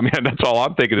game? I mean, that's all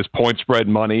I'm thinking is point spread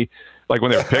money, like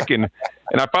when they're picking.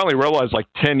 And I finally realized like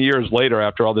 10 years later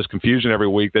after all this confusion every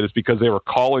week that it's because they were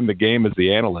calling the game as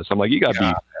the analyst. I'm like, you got to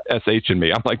be SHing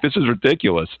me. I'm like, this is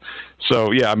ridiculous.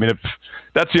 So, yeah, I mean, if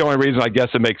that's the only reason I guess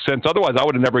it makes sense. Otherwise, I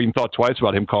would have never even thought twice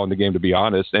about him calling the game, to be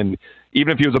honest. And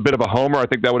even if he was a bit of a homer, I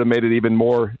think that would have made it even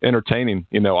more entertaining,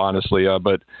 honestly.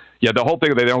 But, yeah, the whole thing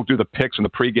that they don't do the picks in the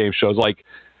pregame shows, like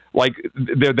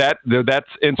they're that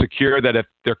insecure that if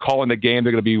they're calling the game,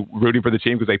 they're going to be rooting for the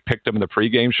team because they picked them in the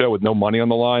pregame show with no money on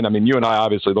the line. I mean, you and I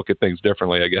obviously look at things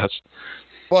differently, I guess.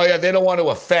 Well, yeah, they don't want to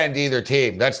offend either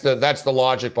team. That's the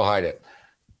logic behind it.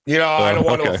 I don't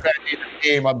want to offend either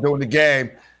team. I'm doing the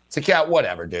game. It's like, yeah,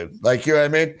 whatever, dude. Like, you know what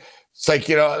I mean? It's like,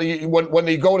 when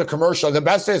they go to commercial, the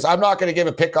best is I'm not going to give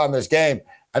a pick on this game.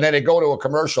 And then they go to a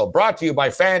commercial brought to you by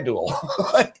FanDuel.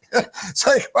 It's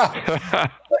like, well,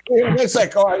 it's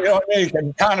like, oh, you know what I mean? You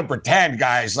can kind of pretend,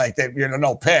 guys, like that,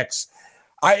 no picks.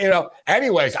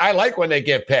 Anyways, I like when they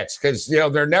give picks because,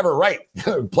 they're never right.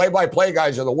 Play-by-play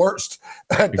guys are the worst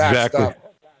at that stuff.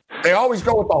 They always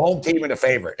go with the home team and the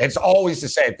favorite. It's always the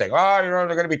same thing. Oh, they're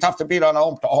going to be tough to beat on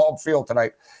home field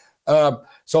tonight.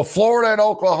 So Florida and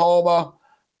Oklahoma.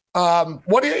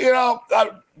 What do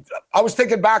I was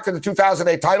thinking back to the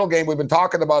 2008 title game. We've been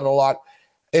talking about it a lot.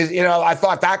 I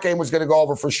thought that game was going to go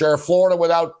over for sure. Florida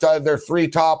without their 3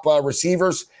 top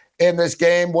receivers in this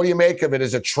game. What do you make of it?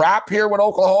 Is it a trap here with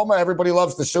Oklahoma? Everybody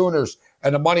loves the Sooners,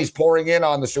 and the money's pouring in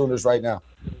on the Sooners right now.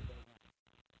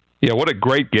 Yeah, what a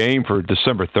great game for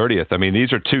December 30th. I mean,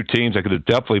 these are 2 teams that could have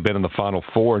definitely been in the Final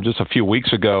Four. And just a few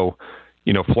weeks ago,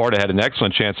 Florida had an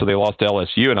excellent chance, so they lost to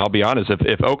LSU. And I'll be honest,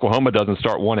 if Oklahoma doesn't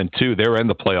start 1-2, they're in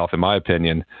the playoff, in my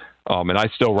opinion. And I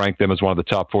still rank them as one of the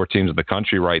top 4 teams in the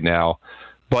country right now.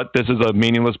 But this is a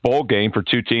meaningless bowl game for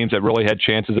 2 teams that really had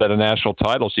chances at a national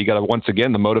title. So you got to, once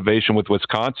again, the motivation with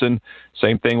Wisconsin.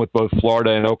 Same thing with both Florida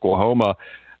and Oklahoma.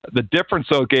 The difference,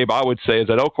 though, Gabe, I would say, is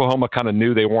that Oklahoma kind of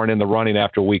knew they weren't in the running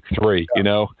after week 3,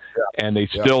 and they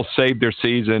still saved their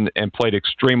season and played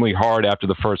extremely hard after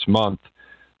the first month.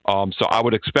 So I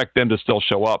would expect them to still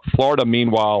show up. Florida,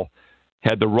 meanwhile,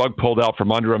 had the rug pulled out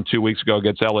from under them 2 weeks ago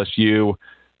against LSU.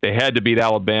 They had to beat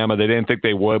Alabama. They didn't think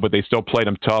they would, but they still played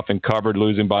them tough and covered,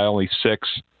 losing by only 6.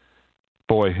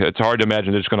 Boy, it's hard to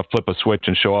imagine they're just going to flip a switch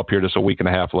and show up here just a week and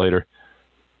a half later.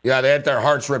 Yeah, they had their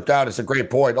hearts ripped out. It's a great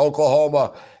point.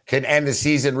 Oklahoma can end the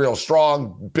season real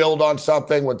strong, build on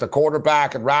something with the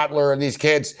quarterback and Rattler and these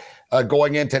kids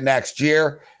going into next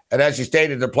year. And as you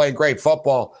stated, they're playing great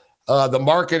football. The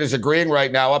market is agreeing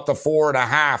right now up to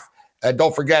 4.5. And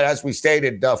don't forget, as we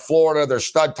stated, Florida, their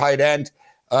stud tight end,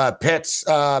 Pitts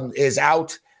is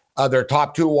out. Their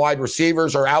top 2 wide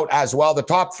receivers are out as well. The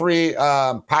top 3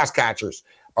 pass catchers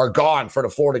are gone for the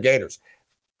Florida Gators.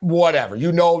 Whatever.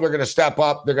 They're going to step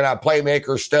up. They're going to have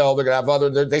playmakers still. They're going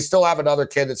to have they still have another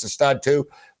kid that's a stud too.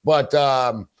 But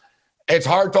it's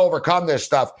hard to overcome this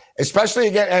stuff, especially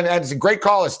again, and it's a great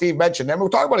call, as Steve mentioned. And we're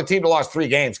talking about a team that lost 3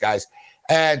 games, guys.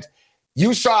 And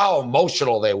you saw how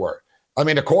emotional they were. I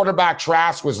mean, the quarterback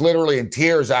Trask was literally in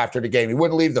tears after the game. He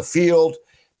wouldn't leave the field.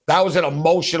 That was an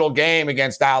emotional game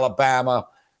against Alabama.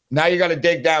 Now you got to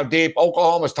dig down deep.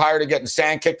 Oklahoma's tired of getting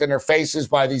sand kicked in their faces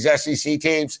by these SEC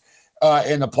teams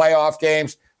in the playoff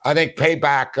games. I think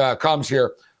payback comes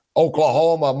here.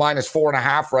 Oklahoma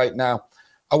 -4.5 right now.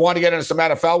 I want to get into some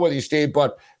NFL with you, Steve,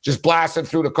 but just blasting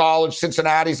through the college.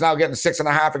 Cincinnati's now getting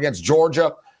 6.5 against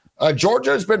Georgia.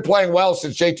 Georgia has been playing well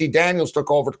since JT Daniels took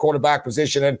over the quarterback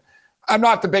position. And I'm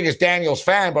not the biggest Daniels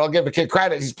fan, but I'll give the kid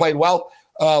credit. He's played well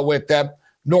with them.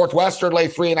 Northwestern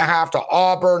laid 3.5 to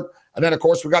Auburn. And then, of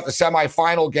course, we got the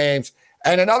semifinal games.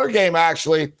 And another game,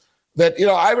 actually, that,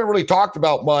 I haven't really talked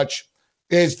about much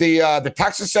is the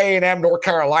Texas A&M North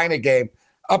Carolina game.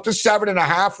 Up to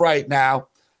 7.5 right now.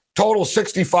 Total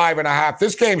 65.5.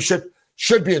 This game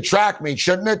should be a track meet,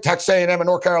 shouldn't it? Texas A&M and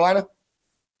North Carolina?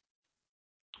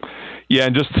 Yeah,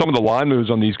 and just some of the line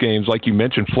moves on these games, like you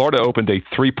mentioned, Florida opened a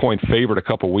 3-point favorite a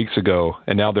couple weeks ago,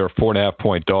 and now they're a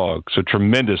 4.5-point dog. So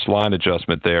tremendous line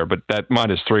adjustment there. But that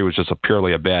 -3 was just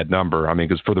purely a bad number. I mean,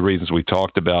 because for the reasons we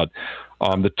talked about.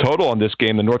 The total on this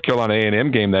game, the North Carolina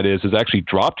A&M game, that is actually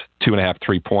dropped 2.5,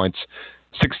 3 points,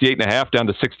 68.5 down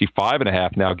to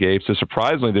 65.5 now, Gabe. So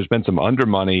surprisingly, there's been some under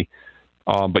money.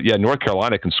 But yeah, North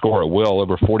Carolina can score at will,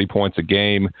 over 40 points a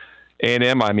game.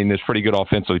 A&M, I mean, is pretty good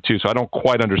offensively too. So I don't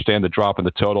quite understand the drop in the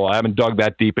total. I haven't dug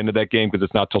that deep into that game because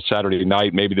it's not till Saturday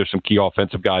night. Maybe there's some key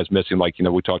offensive guys missing, like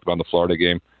we talked about in the Florida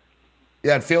game.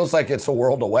 Yeah, it feels like it's a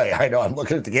world away. I know. I'm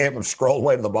looking at the game. I'm scrolling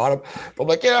way to the bottom. But I'm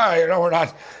like, we're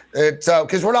not. It's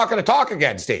because we're not going to talk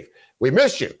again, Steve. We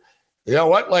missed you. You know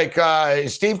what? Like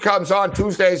Steve comes on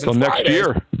Tuesdays and Fridays. Next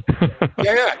year.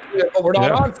 yeah, but we're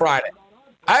not on Friday.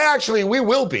 We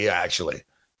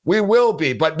will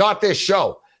be, but not this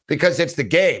show. Because it's the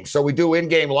game. So we do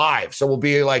in-game live. So we'll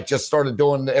be like just started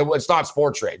doing, it's not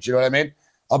sports rage. You know what I mean?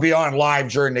 I'll be on live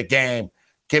during the game,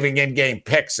 giving in-game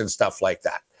picks and stuff like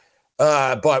that.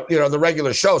 But, the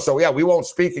regular show. So, yeah, we won't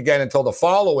speak again until the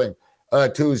following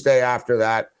Tuesday after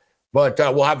that. But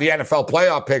we'll have the NFL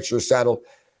playoff picture settled.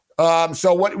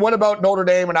 So what about Notre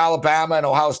Dame and Alabama and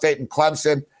Ohio State and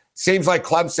Clemson? Seems like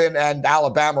Clemson and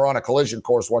Alabama are on a collision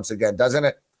course once again, doesn't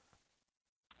it?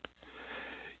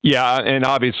 Yeah, and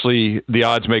obviously the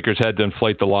odds makers had to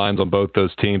inflate the lines on both those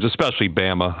teams, especially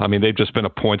Bama. I mean, they've just been a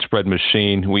point spread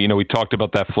machine. We talked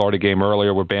about that Florida game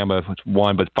earlier where Bama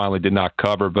won but finally did not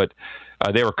cover, but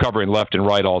they were covering left and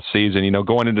right all season.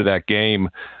 Going into that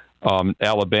game,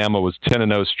 Alabama was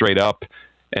 10-0 straight up,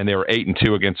 and they were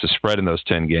 8-2 against the spread in those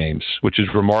 10 games, which is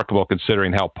remarkable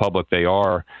considering how public they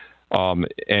are.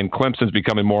 And Clemson's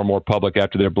becoming more and more public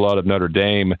after their blood of Notre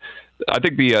Dame. I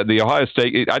think the Ohio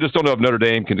State, I just don't know if Notre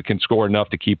Dame can score enough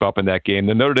to keep up in that game.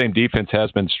 The Notre Dame defense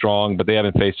has been strong, but they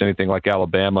haven't faced anything like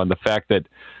Alabama. And the fact that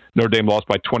Notre Dame lost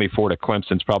by 24 to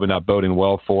Clemson is probably not boding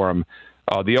well for them.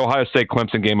 The Ohio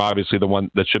State-Clemson game, obviously the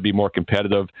one that should be more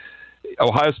competitive.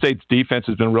 Ohio State's defense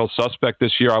has been real suspect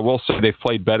this year. I will say they've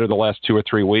played better the last 2 or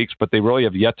 3 weeks, but they really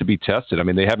have yet to be tested. I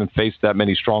mean, they haven't faced that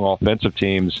many strong offensive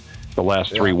teams the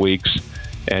last 3 weeks,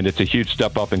 and it's a huge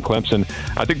step up in Clemson.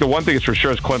 I think the one thing is for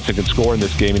sure is Clemson can score in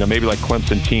this game. Maybe like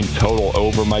Clemson team total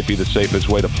over might be the safest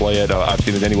way to play it. I've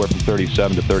seen it anywhere from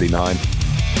 37 to 39.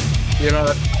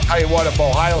 I'll tell you what, if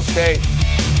Ohio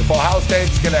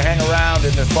State's going to hang around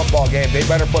in this football game, they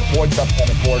better put points up on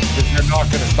the board because they're not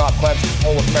going to stop Clemson.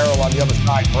 Pull with Merrill on the other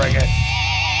side. Bring it.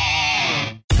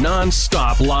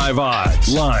 Non-stop live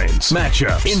odds, lines,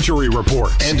 matchups, injury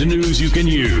reports, and news you can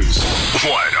use.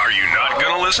 What, are you not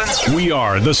going to listen? We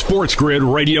are the Sports Grid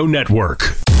Radio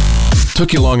Network.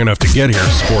 Took you long enough to get here,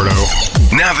 Sporto.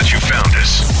 Now that you found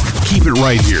us, keep it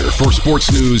right here for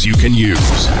sports news you can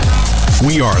use.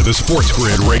 We are the Sports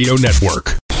Grid Radio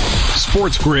Network.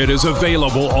 Sports Grid is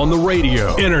available on the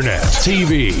radio, internet,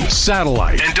 TV,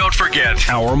 satellite, and don't forget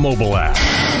our mobile app.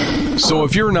 So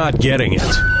if you're not getting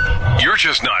it, you're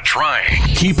just not trying.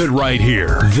 Keep it right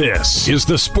here. This is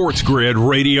the Sports Grid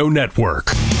Radio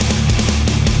Network.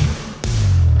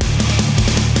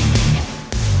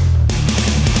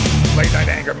 Late night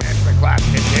anger management class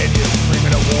continues.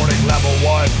 3-minute warning, level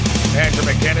 1. Andrew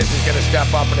McKinnis is going to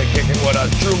step up and kick it with us.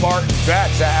 Drew Martin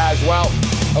bets as well.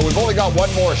 We've only got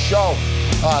one more show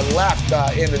left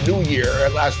in the new year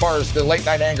as far as the late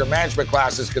night anger management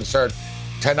class is concerned.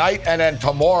 Tonight and then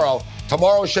tomorrow.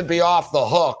 Tomorrow should be off the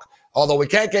hook, although we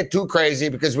can't get too crazy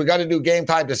because we got to do game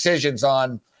time decisions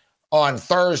on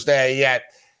Thursday yet.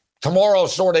 Tomorrow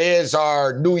sort of is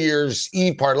our New Year's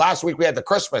Eve party. Last week we had the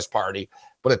Christmas party,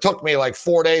 but it took me like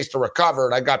 4 days to recover,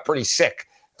 and I got pretty sick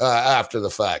after the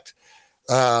fact.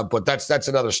 But that's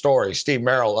another story. Steve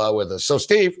Merrill with us. So,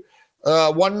 Steve,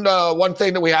 one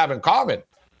thing that we have in common,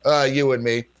 you and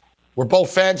me, we're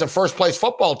both fans of first-place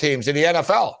football teams in the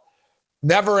NFL.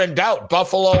 Never in doubt,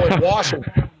 Buffalo and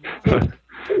Washington.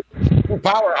 Two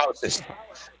powerhouses.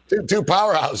 Two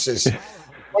powerhouses.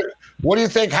 What do you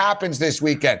think happens this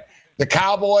weekend? The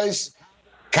Cowboys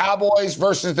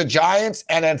versus the Giants,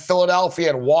 and then Philadelphia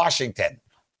and Washington.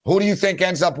 Who do you think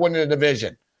ends up winning the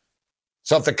division?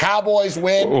 So if the Cowboys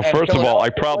win, well, first of all, I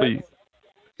probably,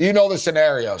 you know the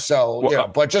scenario.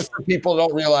 So but just for people who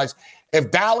don't realize,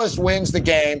 if Dallas wins the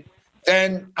game,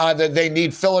 then they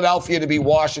need Philadelphia to beat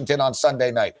Washington on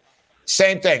Sunday night.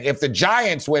 Same thing. If the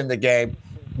Giants win the game,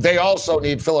 they also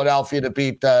need Philadelphia to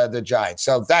beat the Giants.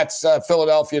 So that's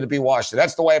Philadelphia to beat Washington.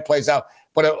 That's the way it plays out.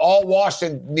 But all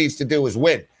Washington needs to do is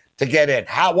win to get in.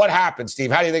 What happens,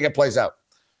 Steve? How do you think it plays out?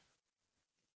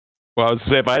 Well, I would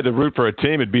say if I had to root for a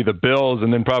team, it'd be the Bills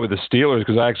and then probably the Steelers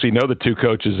because I actually know the two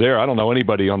coaches there. I don't know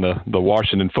anybody on the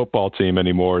Washington football team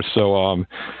anymore. So,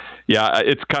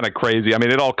 it's kind of crazy. I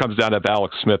mean, it all comes down to if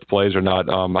Alex Smith plays or not.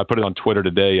 I put it on Twitter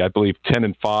today. I believe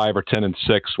 10-5 or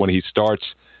 10-6 when he starts,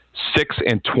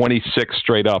 6-26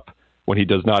 straight up when he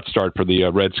does not start for the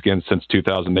Redskins since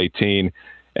 2018.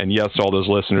 And yes, all those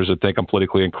listeners that think I'm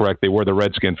politically incorrect, they were the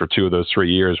Redskins for 2 of those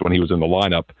 3 years when he was in the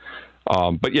lineup.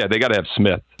 But yeah, they got to have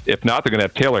Smith. If not, they're going to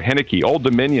have Taylor Heineke, Old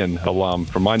Dominion alum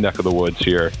from my neck of the woods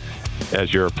here,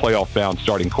 as your playoff-bound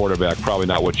starting quarterback. Probably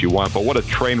not what you want. But what a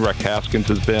train wreck Haskins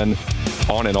has been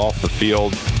on and off the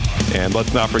field. And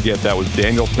let's not forget that was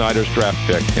Daniel Snyder's draft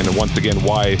pick. And once again,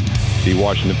 why the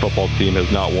Washington football team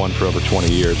has not won for over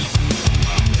 20 years.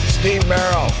 Steve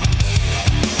Merrill.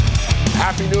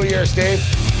 Happy New Year, Steve.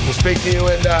 We'll speak to you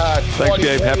in 2021. Thanks,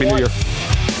 Gabe. Happy New Year.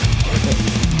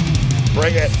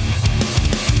 Bring it.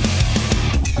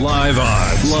 Live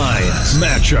odds, lines,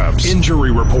 matchups,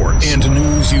 injury reports, and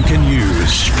news you can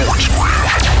use. Sports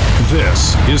Grid.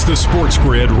 This is the Sports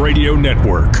Grid Radio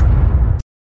Network.